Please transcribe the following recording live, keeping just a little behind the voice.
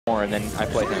more, and then I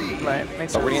play him. Right,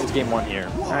 makes sense. But we're getting into game 1 here.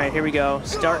 All right, here we go.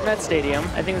 Starting at Stadium.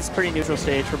 I think it's a pretty neutral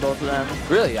stage for both of them.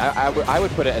 Really, I would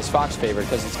put it as Fox favorite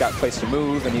because he's got place to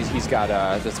move, and he's got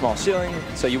the small ceiling.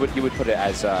 So you would put it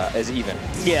as even.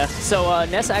 Yeah. So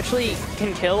Ness actually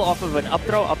can kill off of an up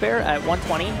throw up air at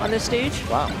 120 on this stage.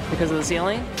 Wow. Because of the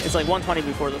ceiling, it's like 120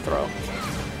 before the throw.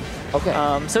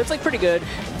 Okay. So it's like pretty good.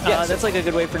 Yeah, that's like a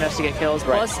good way for Ness to get kills.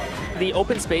 Right. Plus, the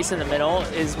open space in the middle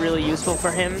is really useful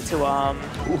for him to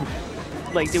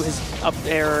like do his up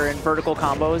air and vertical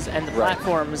combos, and the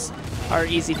platforms are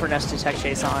easy for Ness to tech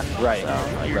chase on. Right.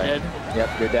 So you're dead.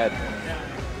 Yep, you're dead.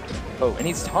 Oh, and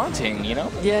he's taunting, you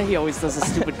know? Yeah, he always does a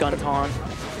stupid gun taunt.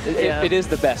 It is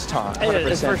the best taunt,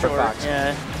 100% for Fox.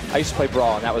 Yeah. I used to play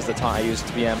Brawl, and that was the taunt I used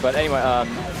to be in. But anyway,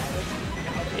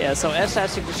 yeah, so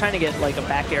AssTAStic is trying to get like a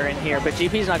back air in here, but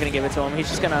GP's not going to give it to him. He's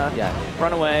just going to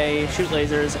run away, shoot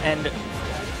lasers, and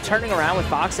turning around with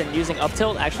Fox and using up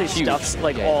tilt actually stuffs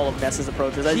like all of Ness's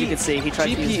approaches. As you can see, he tried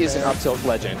to use GP is an up tilt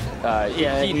legend.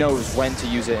 He knows when to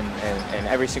use it and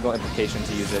every single implication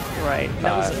to use it. Right.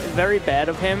 That was very bad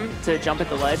of him to jump at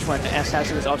the ledge when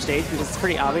AssTAStic was off stage because it's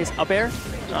pretty obvious up air.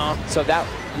 So that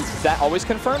always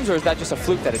confirms, or is that just a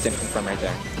fluke that it didn't confirm right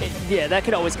there? Yeah, that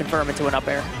could always confirm into an up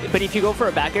air. But if you go for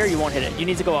a back air, you won't hit it. You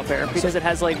need to go up air because it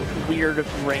has like weird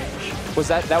range. Was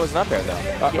that was an up air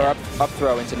though? Or up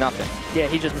throw into nothing? Yeah,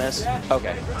 he just missed.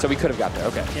 Okay, so we could have got there.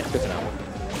 Okay, good to know.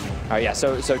 All right, yeah.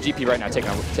 So GP right now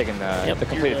taking the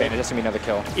complete advantage. That's gonna be another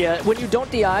kill. Yeah, when you don't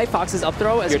DI Fox's up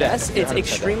throw as Ness, it's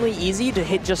extremely easy to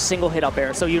hit just single hit up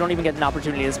air. So you don't even get an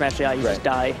opportunity to smash DI. You just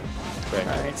die. Right.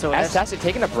 All right, so AssTAStic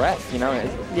taking a breath, you know.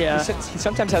 Yeah. He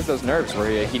sometimes has those nerves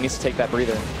where he needs to take that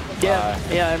breather. Yeah.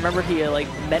 Yeah. I remember he like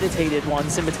meditated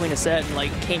once in between a set and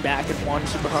like came back and won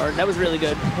super hard. That was really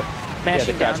good.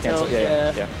 Mashing down tilt.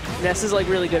 Yeah. Ness is like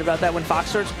really good about that. When Fox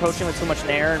starts approaching with too much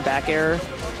nair and back air,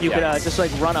 you could just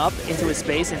like run up into his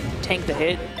space and tank the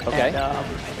hit. Okay.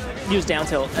 And use down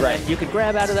tilt. And then you could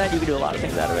grab out of that. You could do a lot of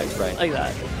things out of it. Right. Like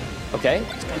that. Okay,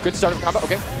 good start of the combo,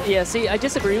 okay. Yeah, see, I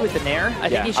disagree with the nair. I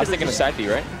think he should. I was thinking a side B,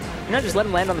 right? No, just let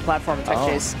him land on the platform and tech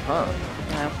chase.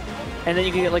 Yeah. And then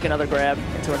you can get like another grab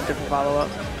into a different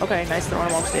follow-up. Okay, nice throwing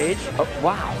him off stage. Oh,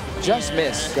 wow, just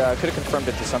missed. Could have confirmed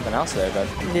it to something else there, but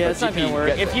it's not going to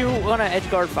work. If you want to edge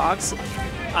guard Fox,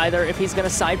 either if he's going to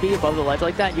side B above the ledge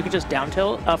like that, you could just down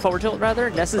tilt, forward tilt rather.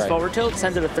 Ness's forward tilt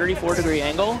sends it a 34-degree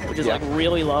angle, which is like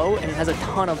really low, and it has a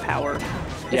ton of power.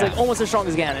 It's like almost as strong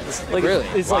as Ganon's. Like, really?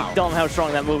 It's like dumb how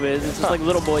strong that move is. It's just like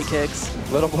little boy kicks.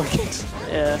 Little boy kicks.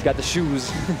 Yeah. He's got the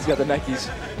shoes. He's got the Nikes.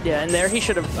 Yeah, and there he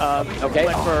should have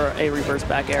went for a reverse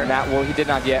back air. Well, he did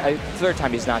not yet. Third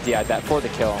time he's not DI'd that for the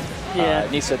kill. Yeah.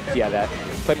 Needs to DI that.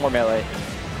 Play more melee.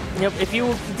 Yep, if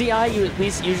you DI, you at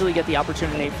least usually get the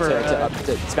opportunity for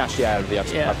to smash DI out of the up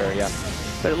air,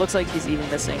 But it looks like he's even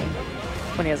missing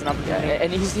when he has an opportunity. Yeah,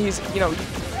 and he's you know,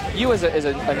 you as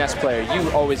a Ness player,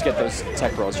 you always get those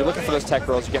tech rolls. You're looking for those tech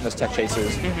rolls, you're getting those tech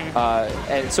chasers.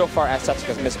 And so far, AssTAStic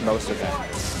has missed most of them.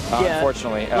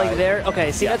 Unfortunately. Like there,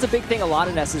 okay, see, that's a big thing a lot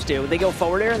of Nesses do. They go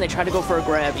forward air and they try to go for a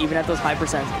grab, even at those high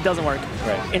percents. It doesn't work.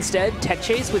 Right. Instead, tech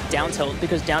chase with down tilt,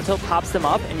 because down tilt pops them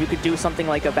up, and you could do something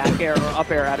like a back air or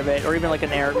up air out of it, or even like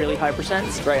an air at really high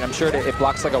percents. Right, I'm sure it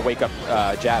blocks like a wake-up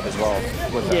jab as well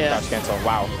with the crouch cancel.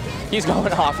 Wow. He's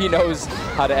going off. He knows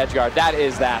how to edge guard. That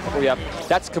is that. Yep.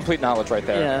 That's complete knowledge right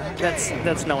there. Yeah,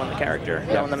 that's knowing the character,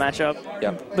 knowing the matchup.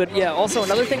 Yep. But yeah, also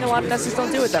another thing a lot of Nesses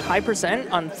don't do is that high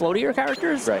percent on floatier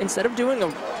characters. Right. Instead of doing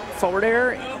a forward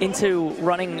air into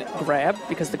running grab,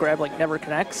 because the grab like never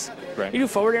connects, you do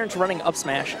forward air into running up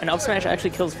smash, and up smash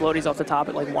actually kills floaties off the top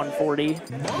at like 140.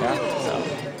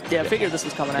 Yeah. So I figured this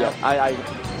was coming out. I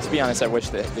to be honest, I wish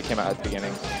they came out at the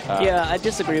beginning. Yeah, I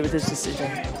disagree with this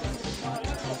decision.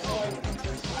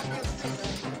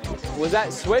 Was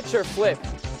that switch or flip?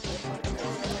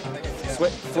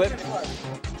 Flip?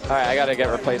 All right, I gotta get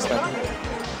replacement.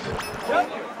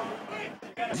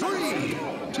 3,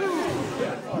 2,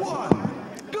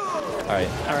 1, go! All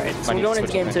right. So we're going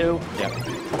into game 2. Yeah.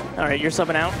 All right, you're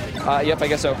subbing out? Yep, I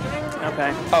guess so.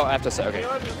 Okay. Oh, I have to say, okay.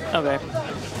 Okay.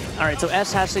 All right, so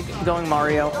AssTAStic going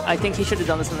Mario. I think he should have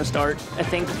done this from the start. I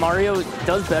think Mario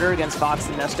does better against Fox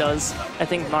than Ness does. I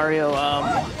think Mario,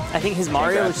 his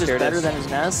Mario is just better than his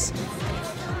Ness.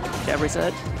 Jab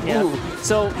reset. Yeah. Ooh.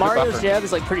 So Mario's jab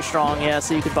is like pretty strong,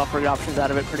 so you could buffer options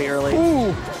out of it pretty early.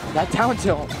 Ooh, that down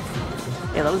tilt.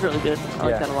 Yeah, that was really good. I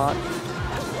like that a lot.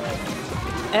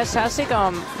 AssTAStic,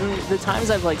 the times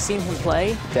I've like seen him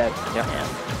play,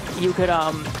 you could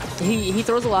he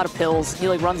throws a lot of pills. He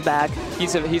like runs back.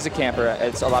 He's a camper.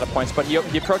 It's a lot of points, but he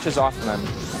approaches off of them.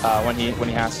 when he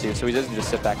has to, so he doesn't just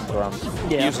sit back and throw him.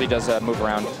 Yeah. He usually does move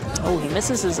around. Oh, he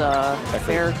misses his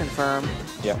fair confirm.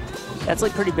 Yeah. That's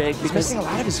like pretty big. He's missing a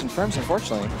lot of his confirms,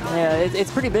 unfortunately. Yeah,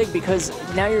 it's pretty big because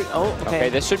now you're. Oh, okay. Okay,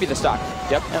 this should be the stock.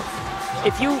 Yep.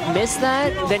 If you miss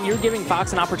that, then you're giving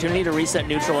Fox an opportunity to reset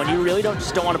neutral, and you really don't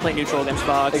want to play neutral against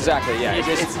Fox. Exactly. Yeah.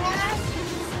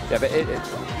 Yeah, but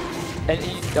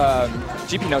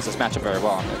GP knows this matchup very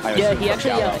well. Yeah,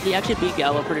 he actually beat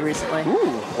Gallo pretty recently.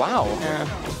 Ooh, wow. Yeah.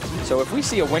 So if we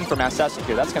see a win from AssTAStic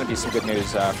here, that's going to be some good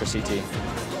news for CT.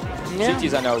 Yeah.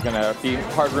 CT's, I know, going to be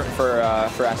hard rooting for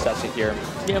AssTAStic here.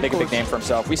 Yeah, Make a big name for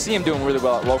himself. We see him doing really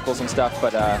well at locals and stuff,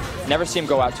 but never see him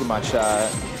go out too much to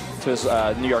his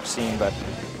New York scene. But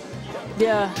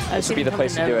yeah, I've seen be the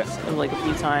place to do it. Like a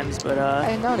few times, but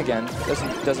and now and again,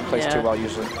 doesn't place too well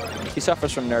usually. He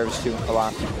suffers from nerves too a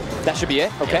lot. That should be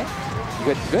it. Okay. Yeah.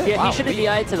 Good. Yeah, wow. he should have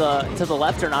DI'd to the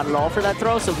left or not at all for that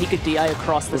throw, so he could DI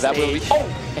across the stage.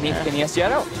 And he has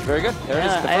DI'd out. Very good. There it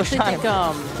is. The first I actually think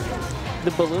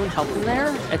the balloon helped him there.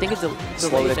 I think it's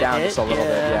slowed it down just a little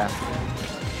bit. Yeah.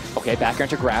 Okay, back air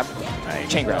into grab. Right,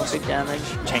 Chain grabs. Big damage.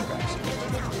 Chain grabs.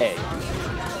 A.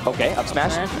 Okay, up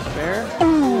smash. Fair.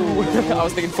 Ooh. I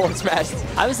was thinking forward smash.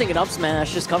 I was thinking up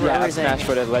smash, just cover everything. Up smash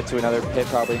would have led to another hit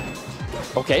probably.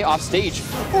 Okay, off stage.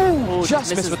 Ooh,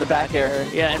 just missed with the back air.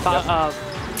 Yeah,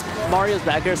 and Mario's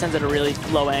back air sends at a really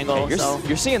low angle.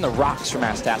 You're seeing the rocks from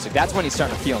AssTAStic. That's when he's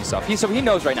starting to feel himself. So he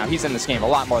knows right now he's in this game a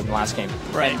lot more than last game.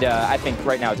 Right. And I think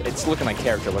right now it's looking like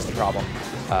character was the problem.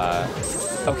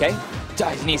 Okay.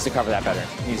 He needs to cover that better.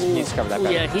 He needs to cover that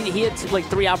better. Yeah, he had like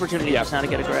 3 opportunities just now to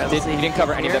get a grab. He didn't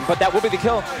cover any of them, but that will be the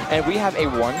kill. And we have a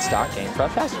 1-stock game for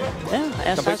AssTAStic.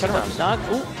 Yeah, AssTAStic stock.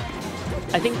 Ooh.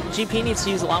 I think GP needs to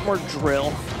use a lot more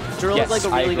drill. Drill is like a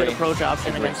really good approach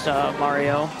option against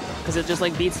Mario, because it just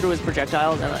like beats through his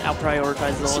projectiles and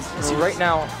out-prioritizes those. See, right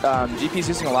now, GP's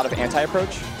using a lot of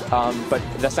anti-approach, but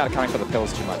that's not accounting for the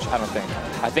pills too much, I don't think.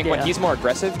 I think when he's more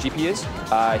aggressive, GP is,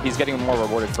 he's getting more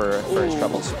rewarded for his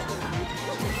troubles.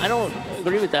 I don't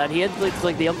agree with that. He had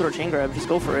like the up throw chain grab. Just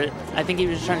go for it. I think he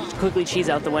was just trying to quickly cheese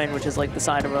out the win, which is like the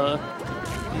side of a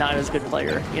not as good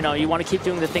player. You know, you want to keep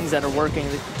doing the things that are working,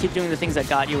 keep doing the things that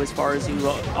got you as far as you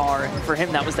are. And for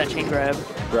him, that was that chain grab.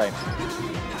 Right.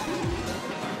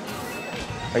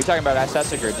 Are you talking about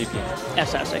AssTAStic or GP?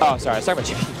 AssTAStic. Oh, sorry. I was talking about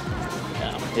GP.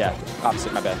 No. Yeah,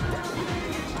 opposite. My bad.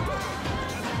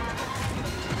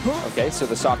 Okay, so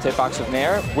the soft hitbox with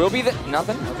Nair will be the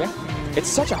nothing. Okay. It's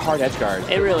such a hard edge guard.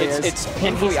 It really is. It's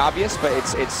painfully obvious, but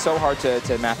it's so hard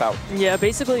to map out. Yeah,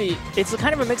 basically, it's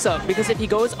kind of a mix-up, because if he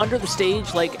goes under the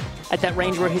stage, like at that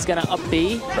range where he's gonna up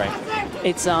B, right?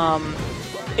 It's a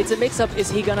mix-up.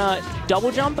 Is he gonna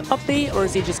double jump up B, or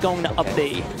is he just going to up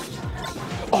B?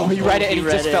 Oh, he read it and he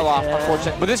just fell off. Yeah.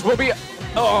 Unfortunately, but this will be.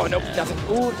 Oh nope, nothing.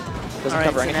 Ooh, doesn't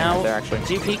cover anything right there actually.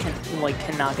 GP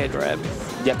cannot get grabbed.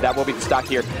 Yep, that will be the stock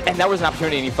here, and that was an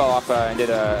opportunity, and he fell off and did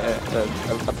a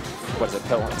what is it,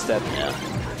 pill instead. Yeah.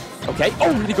 Okay.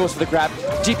 Oh, he goes for the grab.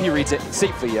 GP reads it,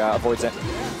 safely avoids it.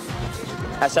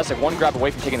 AssTAStic one grab away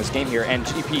from taking this game here, and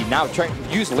GP now trying to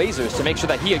use lasers to make sure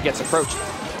that he gets approached.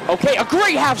 Okay, a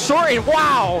great half short, and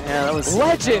wow! Yeah, that was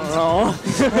legend. Oh,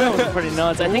 that was pretty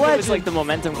nuts. I think it was like the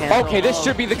momentum cancel. Okay, this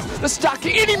should be the stock,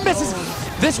 and he misses.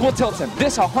 This will tilt him.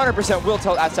 This 100% will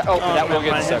tilt AssTAStic. Oh, that will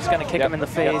get the It's gonna kick him in the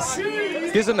face.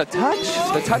 Gives him the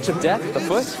touch of death, the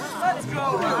foot. Let's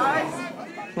go, Raj.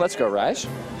 Let's go, Raj.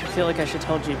 I feel like I should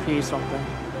tell GP something.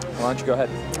 Why don't you go ahead?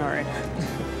 All right.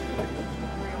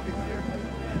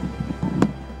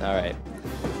 All right.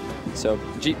 So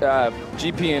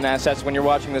GP and AssTAStic, when you're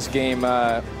watching this game,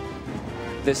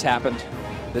 this happened.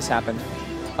 This happened.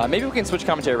 Maybe we can switch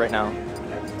commentary right now.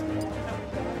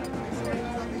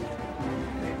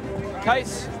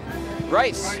 Kais,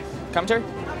 Rice, commentary.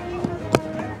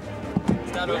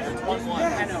 It's not over. 1-1.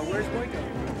 I know. Where's Boiko?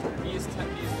 He's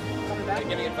coming back.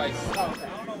 Giving advice. Oh, okay.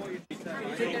 I don't know what you're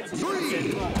saying.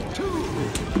 3, 2,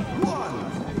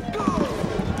 1, go!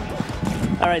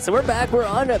 All right, so we're back. We're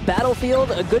on a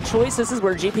Battlefield. A good choice. This is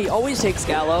where GP always takes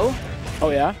Gallo. Oh,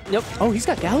 yeah? Yep. Oh, he's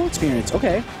got Gallo experience.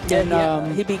 Okay.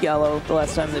 And he beat Gallo the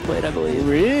last time they played, I believe.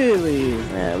 Really?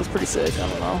 Yeah, it was pretty sick. I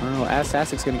don't know. Oh,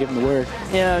 AssTAStic's going to give him the word.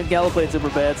 Yeah, Gallo played super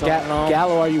bad, so I don't know.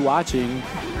 Gallo, are you watching?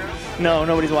 No,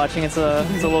 nobody's watching. It's a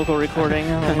local recording.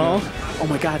 I don't know. Oh,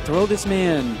 my God. Throw this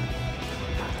man.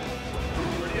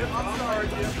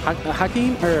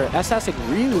 Hakeem, or AssTAStic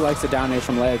really likes the down air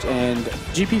from ledge, and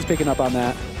GP's picking up on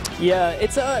that. Yeah,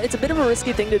 it's a bit of a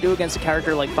risky thing to do against a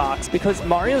character like Fox, because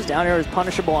Mario's down air is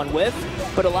punishable on whiff,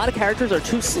 but a lot of characters are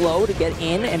too slow to get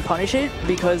in and punish it,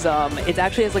 because it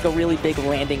actually has like a really big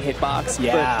landing hitbox.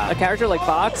 Yeah. But a character like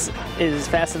Fox is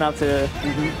fast enough to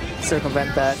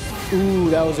circumvent that. Ooh,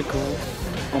 that was a cool.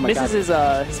 Oh my god. Misses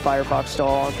his Firefox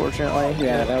stall, unfortunately.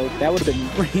 Yeah, that would have been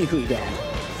really bad.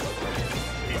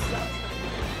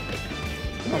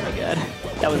 Oh my god.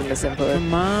 That was a misinput.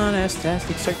 Come on,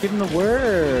 AssTAStic, start giving the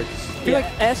work. I feel like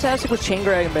AssTAStic was chain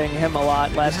grabbing him a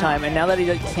lot last time, and now that he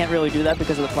can't really do that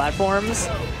because of the platforms,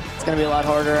 it's going to be a lot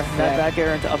harder. That back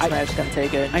air into up smash is going to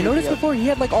take it. I noticed before he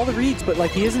had like all the reads, but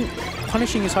like he isn't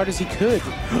punishing as hard as he could.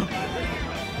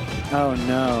 Oh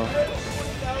no.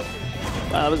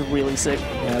 That was really sick.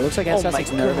 Yeah, it looks like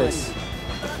AssTAStic's nervous.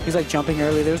 He's like jumping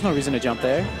early. There's no reason to jump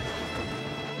there.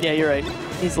 Yeah, you're right.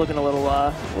 He's looking a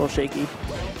little shaky.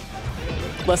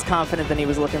 Less confident than he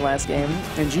was looking last game.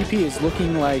 And GP is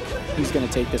looking like he's going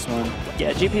to take this one.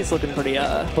 Yeah, GP is looking pretty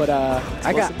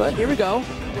But here we go.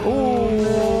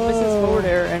 Ooh, misses forward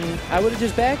air, and I would have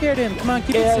just back aired him. Come on,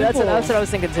 keep it simple. Yeah, that's what I was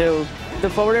thinking too. The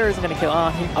forward air isn't going to kill.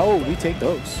 Oh, we take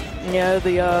those. Yeah,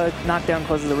 the knockdown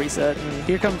causes the reset. And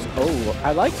here comes. Oh,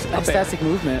 I like AssTAStic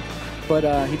movement, but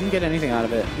he didn't get anything out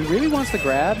of it. He really wants to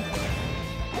grab.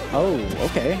 Oh,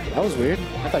 okay. That was weird.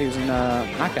 I thought he was in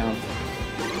knockdown.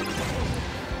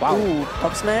 Wow. Ooh,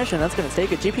 up smash, and that's going to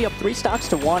take it. GP up 3 stocks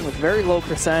to 1 with very low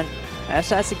percent.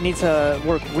 AssTAStic needs to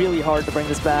work really hard to bring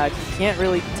this back. He can't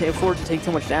really afford to take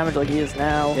too much damage like he is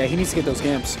now. Yeah, he needs to get those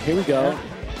gimps. Here we go. Yeah.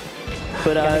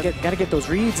 But gotta get those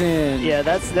reads in. Yeah,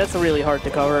 that's really hard to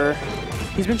cover.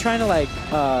 He's been trying to like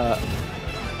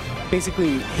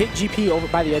basically hit GP over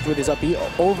by the edge with his up B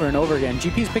over and over again.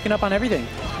 GP's picking up on everything.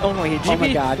 Oh my god! Oh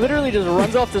my god! Literally just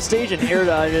runs off the stage and air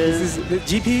dodges.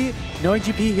 GP, knowing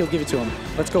GP, he'll give it to him.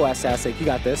 Let's go, AssTAStic. You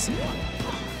got this.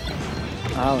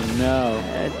 Oh no!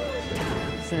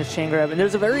 It's in his chain grab, and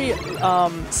there's a very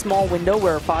small window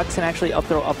where Fox can actually up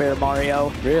throw up air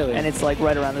Mario. Really? And it's like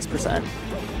right around this percent.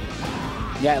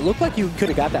 Yeah, it looked like you could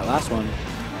have got that last one.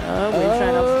 We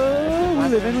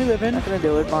live in. Not gonna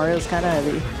do it. Mario's kind of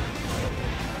heavy.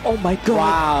 Oh my god!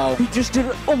 Wow! He just did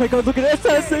it. Oh my god! Look at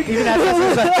AssTAStic. Even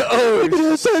AssTAStic's like, oh, look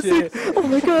at AssTAStic. Oh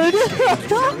my god!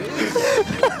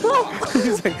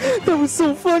 He's like, that was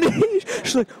so funny.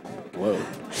 She's like, whoa.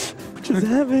 What just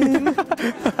happened?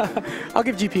 I'll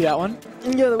give GP that one.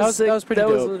 Yeah, that was sick. That was pretty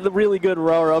dope. That was the really good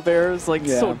rower up air. It's like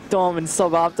so dumb and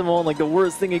suboptimal and like the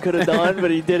worst thing he could have done, but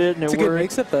he did it and it's it worked. worked.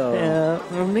 It's a good mix-up though.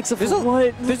 Yeah, mix-up for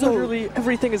what? There's literally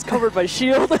everything is covered by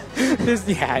shield.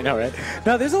 Yeah, I know, right?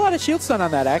 No, there's a lot of shield stun on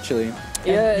that actually.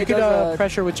 Yeah, and you could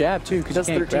pressure with jab too because you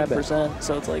can't grab it. 13%,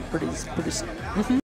 so it's like pretty.